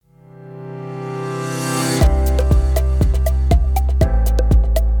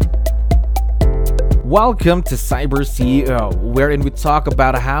Welcome to Cyber CEO, wherein we talk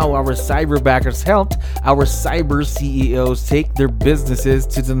about how our cyberbackers helped our cyber CEOs take their businesses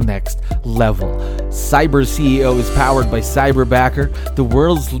to the next level. Cyber CEO is powered by Cyberbacker, the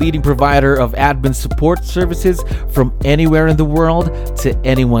world's leading provider of admin support services from anywhere in the world to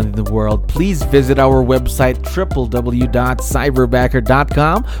anyone in the world. Please visit our website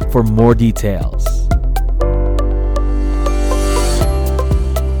www.cyberbacker.com for more details.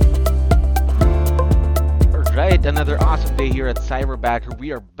 Right, another awesome day here at Cyberbacker.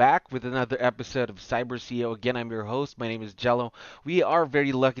 We are back with another episode of Cyber CEO. Again, I'm your host. My name is Jello. We are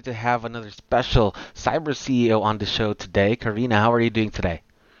very lucky to have another special Cyber CEO on the show today. Karina, how are you doing today?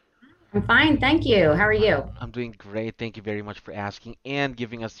 I'm fine, thank you. How are you? I'm doing great. Thank you very much for asking and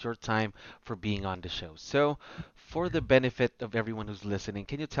giving us your time for being on the show. So, for the benefit of everyone who's listening,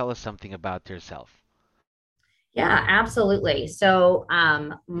 can you tell us something about yourself? Yeah, absolutely.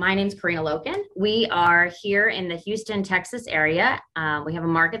 My name's Karina Loken. We are here in the Houston, Texas area. We have a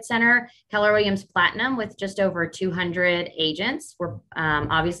market center, Keller Williams Platinum, with just over 200 agents. We're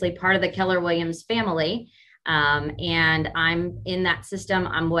obviously part of the Keller Williams family. And I'm in that system.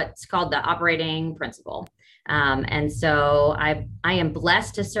 I'm what's called the operating principal. I am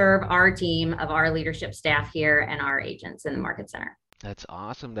blessed to serve our team of our leadership staff here and our agents in the market center. That's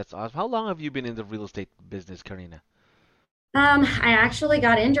awesome. That's awesome. How long have you been in the real estate business, Karina? I actually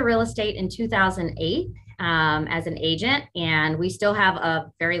got into real estate in 2008 as an agent, and we still have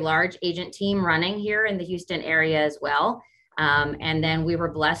a very large agent team running here in the Houston area as well. And then we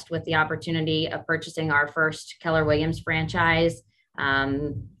were blessed with the opportunity of purchasing our first Keller Williams franchise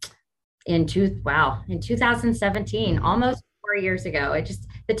um, in 2017, almost 4 years ago.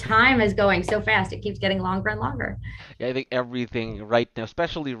 The time is going so fast; it keeps getting longer and longer. Yeah, I think everything right now,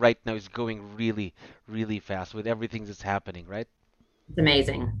 especially right now, is going really, really fast with everything that's happening, right? It's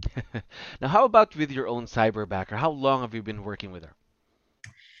amazing. Now, how about with your own cyberbacker? How long have you been working with her?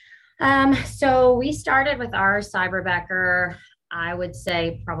 So we started with our cyberbacker, I would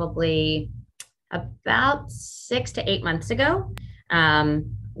say probably about 6 to 8 months ago.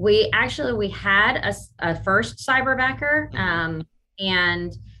 We had a first cyberbacker, Mm-hmm.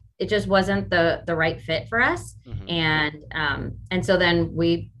 and it just wasn't the right fit for us. Mm-hmm. And so then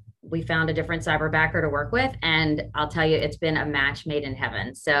we found a different cyberbacker to work with, and I'll tell you, it's been a match made in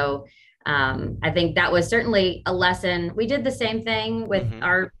heaven. I think that was certainly a lesson. We did the same thing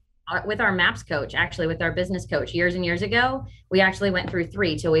Mm-hmm. with our MAPS coach, actually with our business coach years and years ago. We actually went through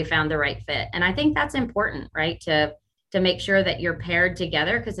three till we found the right fit. And I think that's important, right? To make sure that you're paired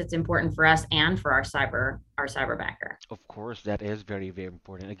together, because it's important for us and for our cyberbacker. Of course, that is very, very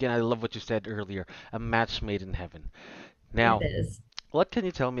important. Again, I love what you said earlier, a match made in heaven. It Now, is. what can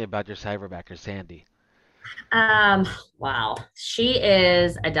you tell me about your cyberbacker, Sandy? Um, wow. She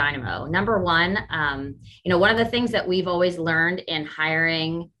is a dynamo. Number one, one of the things that we've always learned in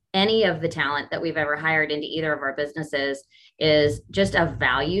hiring any of the talent that we've ever hired into either of our businesses is just a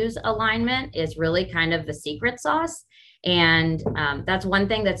values alignment is really kind of the secret sauce. And that's one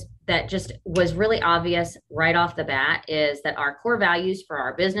thing that just was really obvious right off the bat is that our core values for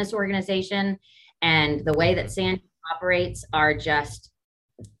our business organization and the way Mm-hmm. that Sandy operates are just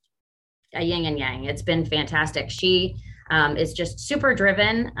a yin and yang. It's been fantastic. She is just super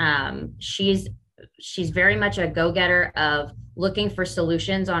driven. She's very much a go-getter of looking for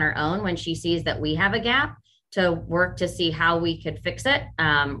solutions on her own when she sees that we have a gap to work to see how we could fix it,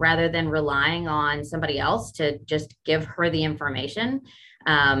 rather than relying on somebody else to just give her the information.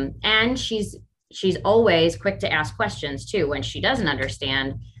 And she's always quick to ask questions too when she doesn't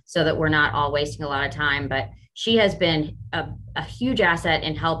understand, so that we're not all wasting a lot of time. But she has been a huge asset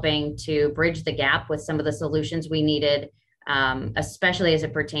in helping to bridge the gap with some of the solutions we needed, especially as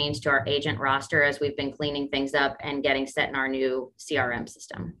it pertains to our agent roster as we've been cleaning things up and getting set in our new CRM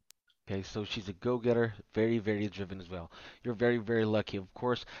system. Okay, so she's a go-getter, very, very driven as well. You're very, very lucky, of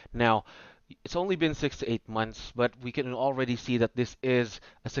course. Now, it's only been 6 to 8 months, but we can already see that this is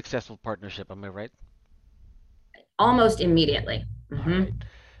a successful partnership. Am I right? Almost immediately. All Mhm. right.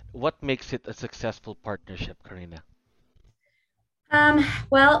 What makes it a successful partnership, Karina?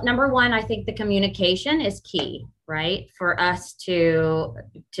 Well, number one, I think the communication is key, right? For us to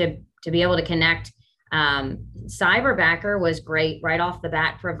be able to connect. Cyberbacker was great right off the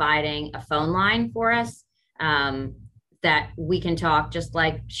bat, providing a phone line for us, that we can talk just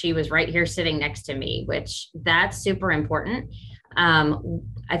like she was right here sitting next to me, which that's super important.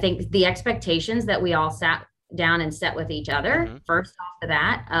 I think the expectations that we all sat down and set with each other Mm-hmm. first off the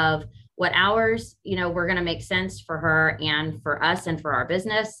bat of what hours, we're going to make sense for her and for us and for our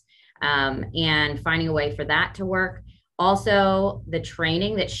business, and finding a way for that to work. Also, the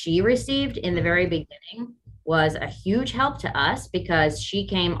training that she received in the very beginning was a huge help to us because she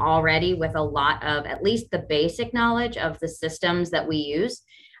came already with a lot of at least the basic knowledge of the systems that we use.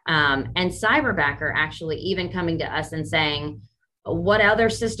 And Cyberbacker actually even coming to us and saying, what other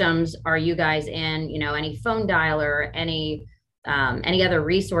systems are you guys in? You know, any phone dialer, any other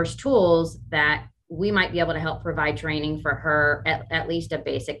resource tools that we might be able to help provide training for her at least a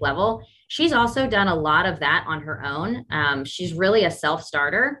basic level. She's also done a lot of that on her own. She's really a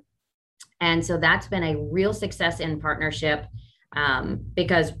self-starter. And so that's been a real success in partnership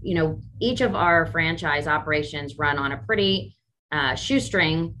because, you know, each of our franchise operations run on a pretty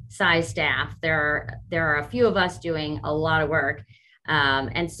shoestring size staff. There are a few of us doing a lot of work.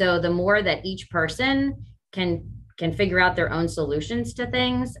 And so the more that each person can figure out their own solutions to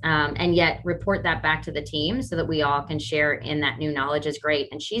things and yet report that back to the team so that we all can share in that new knowledge is great.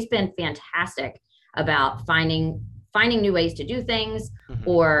 And she's been fantastic about finding new ways to do things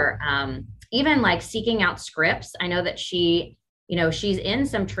or even like seeking out scripts. I know that she's in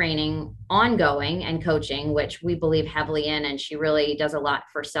some training ongoing and coaching, which we believe heavily in, and she really does a lot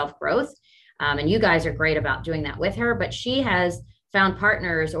for self-growth. And you guys are great about doing that with her, but she has found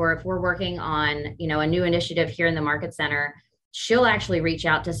partners, or if we're working on, you know, a new initiative here in the market center, she'll actually reach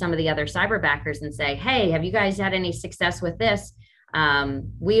out to some of the other cyberbackers and say, hey, have you guys had any success with this?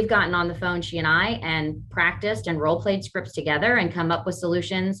 We've gotten on the phone, she and I, and practiced and role played scripts together and come up with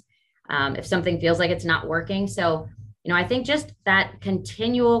solutions if something feels like it's not working. So, you know, I think just that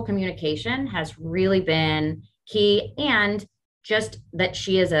continual communication has really been key, and just that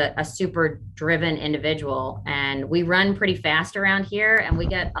she is a super driven individual, and we run pretty fast around here and we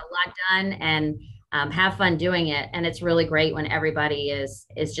get a lot done and have fun doing it. And it's really great when everybody is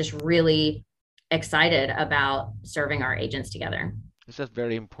just really excited about serving our agents together. This is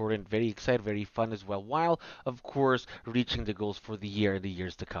very important, very exciting, very fun as well, while of course reaching the goals for the year and the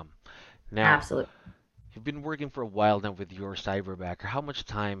years to come. Now, Absolutely. you've been working for a while now with your cyberbacker. How much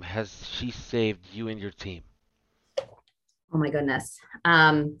time has she saved you and your team? Oh my goodness.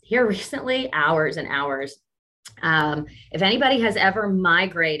 Here recently, hours and hours. If anybody has ever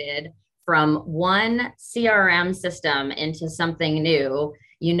migrated from one CRM system into something new,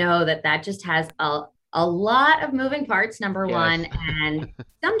 you know that just has a lot of moving parts, number Yes. one, and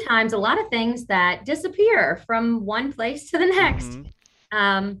sometimes a lot of things that disappear from one place to the next. hmm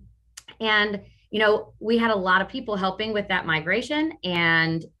Um, and, you know, we had a lot of people helping with that migration.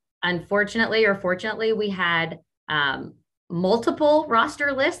 And unfortunately or fortunately, we had multiple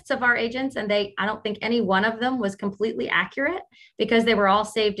roster lists of our agents, and I don't think any one of them was completely accurate because they were all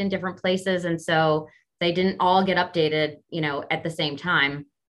saved in different places. And so they didn't all get updated, you know, at the same time.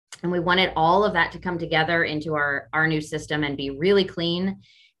 And we wanted all of that to come together into our new system and be really clean.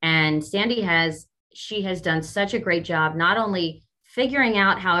 And she has done such a great job, not only figuring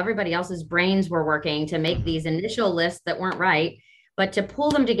out how everybody else's brains were working to make hmm these initial lists that weren't right, but to pull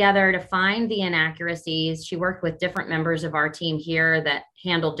them together to find the inaccuracies. She worked with different members of our team here that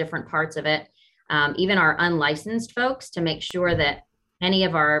handled different parts of it, even our unlicensed folks, to make sure that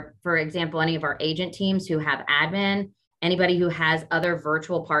for example, any of our agent teams who have admin, anybody who has other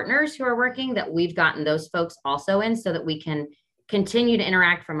virtual partners who are working, that we've gotten those folks also in so that we can continue to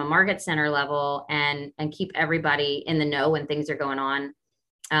interact from a market center level and keep everybody in the know when things are going on,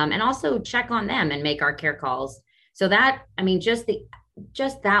 and also check on them and make our care calls. So that, I mean, just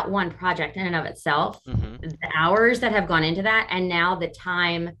that one project in and of itself, hmm the hours that have gone into that, and now the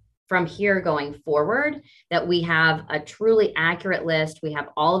time from here going forward, that we have a truly accurate list. We have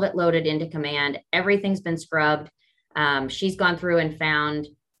all of it loaded into command. Everything's been scrubbed. She's gone through and found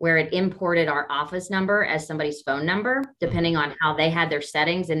where it imported our office number as somebody's phone number, hmm depending on how they had their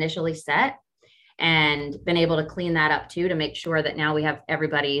settings initially set, and been able to clean that up too, to make sure that now we have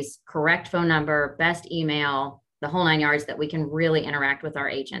everybody's correct phone number, best email, the whole nine yards, that we can really interact with our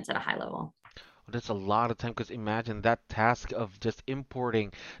agents at a high level. Well, that's a lot of time because imagine that task of just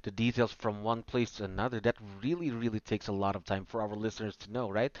importing the details from one place to another. That really, really takes a lot of time for our listeners to know,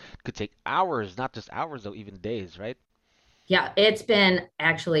 right? It could take hours, not just hours, though, even days, right? Yeah, it's been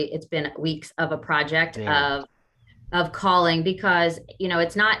weeks of a project Yeah. of calling, because you know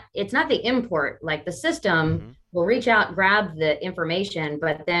it's not the import. Like, the system hmm will reach out, grab the information,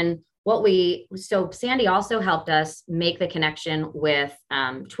 but then so Sandy also helped us make the connection with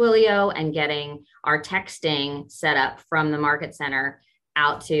Twilio and getting our texting set up from the market center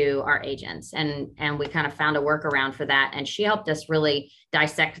out to our agents, and we kind of found a workaround for that, and she helped us really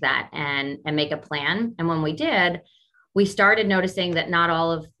dissect that and make a plan. And when we did, we started noticing that not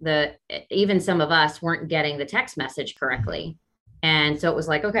all of even some of us weren't getting the text message hmm correctly. And so it was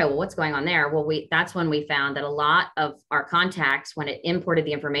like, okay, well, what's going on there? Well, that's when we found that a lot of our contacts, when it imported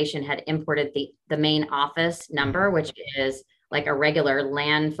the information, had imported the main office Hmm. number, which is like a regular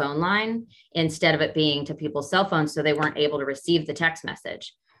land phone line, instead of it being to people's cell phones. So they weren't able to receive the text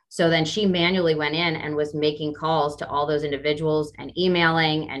message. So then she manually went in and was making calls to all those individuals and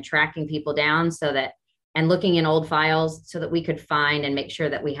emailing and tracking people down so that, and looking in old files so that we could find and make sure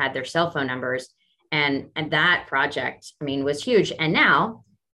that we had their cell phone numbers. And that project, I mean, was huge. And now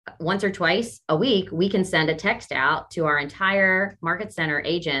once or twice a week, we can send a text out to our entire market center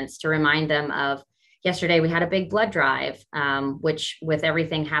agents to remind them of, yesterday we had a big blood drive, which with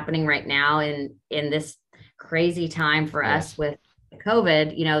everything happening right now in this crazy time for us Yes. with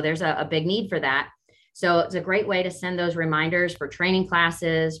COVID, there's a big need for that. So it's a great way to send those reminders for training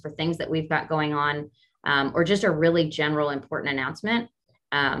classes, for things that we've got going on, or just a really general important announcement.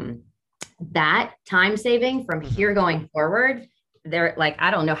 Um, that time saving from Hmm. here going forward, there, like,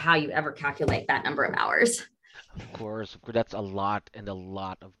 I don't know how you ever calculate that number of hours. Of course, that's a lot and a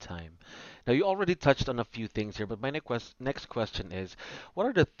lot of time. Now, you already touched on a few things here, but my next question is, what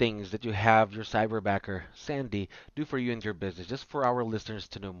are the things that you have your cyberbacker, Sandy, do for you and your business, just for our listeners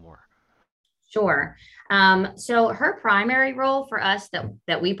to know more? Sure. So her primary role for us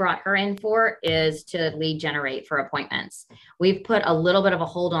that we brought her in for is to lead generate for appointments. We've put a little bit of a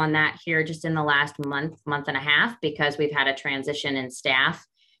hold on that here just in the last month and a half, because we've had a transition in staff.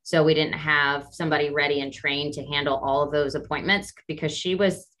 So we didn't have somebody ready and trained to handle all of those appointments, because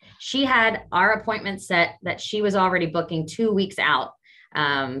she had our appointment set that she was already booking 2 weeks out.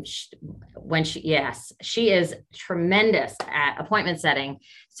 Um, yes, she is tremendous at appointment setting.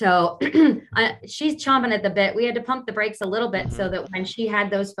 So she's chomping at the bit. We had to pump the brakes a little bit Hmm. so that when she had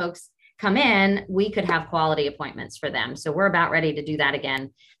those folks come in, we could have quality appointments for them. So we're about ready to do that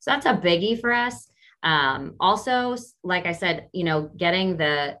again. So that's a biggie for us. Also, like I said, getting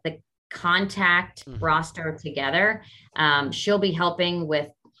the contact Hmm. roster together. She'll be helping with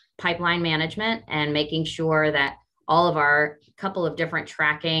pipeline management and making sure that all of our couple of different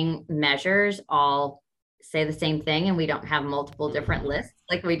tracking measures all say the same thing, and we don't have multiple different Hmm. lists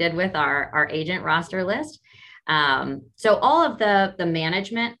like we did with our agent roster list. So all of the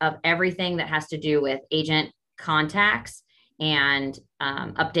management of everything that has to do with agent contacts and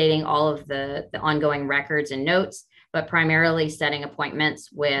updating all of the ongoing records and notes, but primarily setting appointments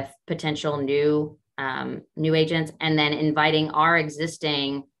with potential new agents, and then inviting our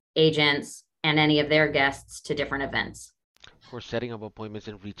existing agents and any of their guests to different events. For setting up appointments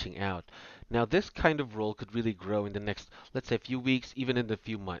and reaching out. Now, this kind of role could really grow in the next, let's say, few weeks, even in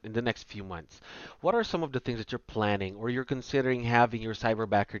the next few months. What are some of the things that you're planning or you're considering having your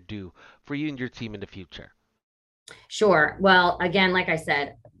cyberbacker do for you and your team in the future? Sure. Well, again, like I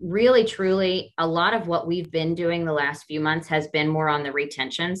said, really, truly, a lot of what we've been doing the last few months has been more on the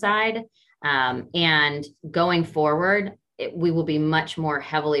retention side. And going forward, we will be much more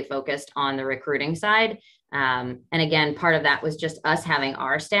heavily focused on the recruiting side. And again, part of that was just us having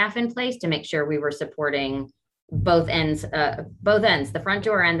our staff in place to make sure we were supporting both ends, the front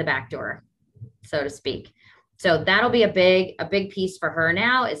door and the back door, so to speak. So that'll be a big piece for her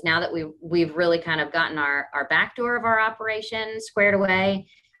now, is now that we've really kind of gotten our back door of our operation squared away,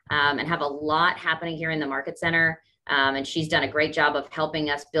 and have a lot happening here in the market center. And she's done a great job of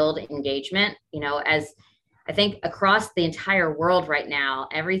helping us build engagement. As I think across the entire world right now,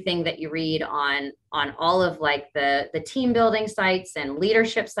 everything that you read on all of like the team building sites and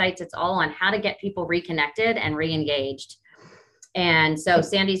leadership sites, it's all on how to get people reconnected and re-engaged. And so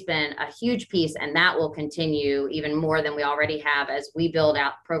Sandy's been a huge piece, and that will continue even more than we already have as we build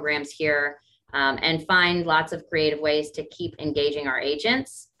out programs here, and find lots of creative ways to keep engaging our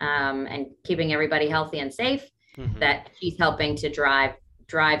agents, and keeping everybody healthy and safe. Hmm. That she's helping to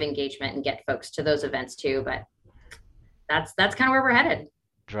drive engagement and get folks to those events too. But that's kind of where we're headed.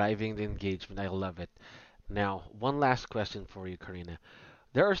 Driving the engagement. I love it. Now, one last question for you, Karina.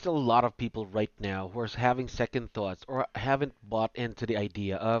 There are still a lot of people right now who are having second thoughts or haven't bought into the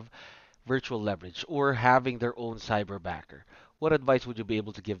idea of virtual leverage or having their own cyberbacker. What advice would you be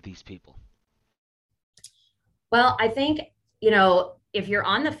able to give these people? Well, I think, if you're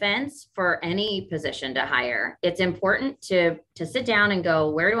on the fence for any position to hire, it's important to sit down and go,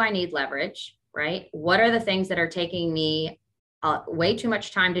 where do I need leverage? Right? What are the things that are taking me way too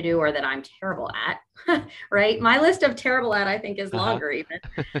much time to do, or that I'm terrible at? Right? My list of terrible at, I think, is Uh-huh. longer even.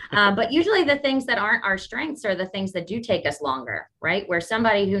 But usually the things that aren't our strengths are the things that do take us longer, right? Where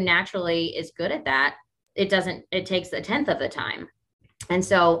somebody who naturally is good at that, it takes a tenth of the time. And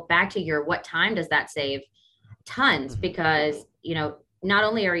so back to your, what time does that save? Tons, Hmm. because not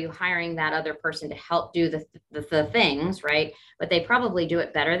only are you hiring that other person to help do the things, right? But they probably do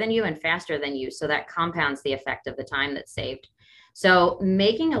it better than you and faster than you. So that compounds the effect of the time that's saved. So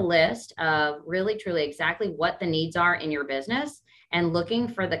making a list of really, truly exactly what the needs are in your business and looking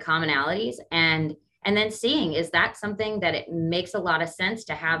for the commonalities and then seeing, is that something that it makes a lot of sense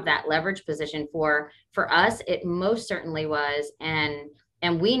to have that leverage position for us? It most certainly was. And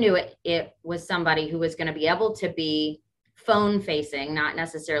we knew it was somebody who was going to be able to be phone facing, not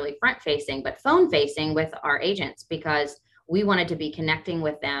necessarily front facing, but phone facing with our agents, because we wanted to be connecting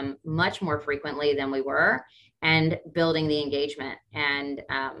with them much more frequently than we were and building the engagement. And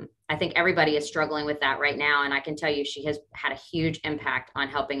I think everybody is struggling with that right now. And I can tell you, she has had a huge impact on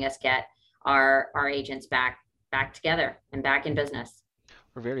helping us get our agents back together and back in business.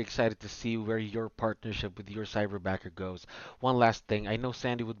 We're very excited to see where your partnership with your cyberbacker goes. One last thing, I know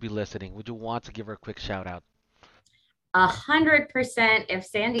Sandy would be listening. Would you want to give her a quick shout out? 100%. If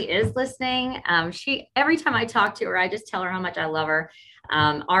Sandy is listening, she, every time I talk to her, I just tell her how much I love her.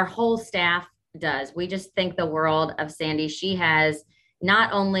 Our whole staff does. We just think the world of Sandy. She has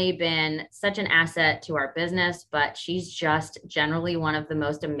not only been such an asset to our business, but she's just generally one of the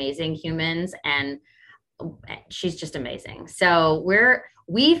most amazing humans, and she's just amazing. So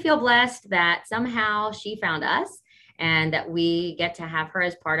we feel blessed that somehow she found us and that we get to have her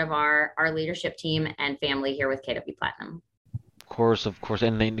as part of our leadership team and family here with KW Platinum. Of course.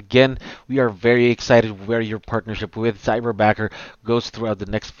 And then again, we are very excited where your partnership with Cyberbacker goes throughout the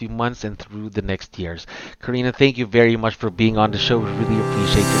next few months and through the next years. Karina, thank you very much for being on the show. We really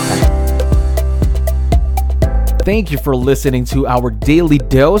appreciate your time. Thank you for listening to our daily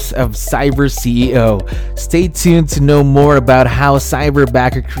dose of Cyber CEO. Stay tuned to know more about how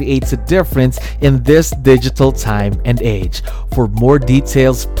Cyberbacker creates a difference in this digital time and age. For more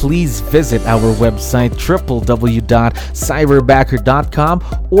details, please visit our website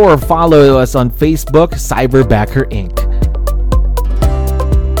www.cyberbacker.com or follow us on Facebook, Cyberbacker Inc.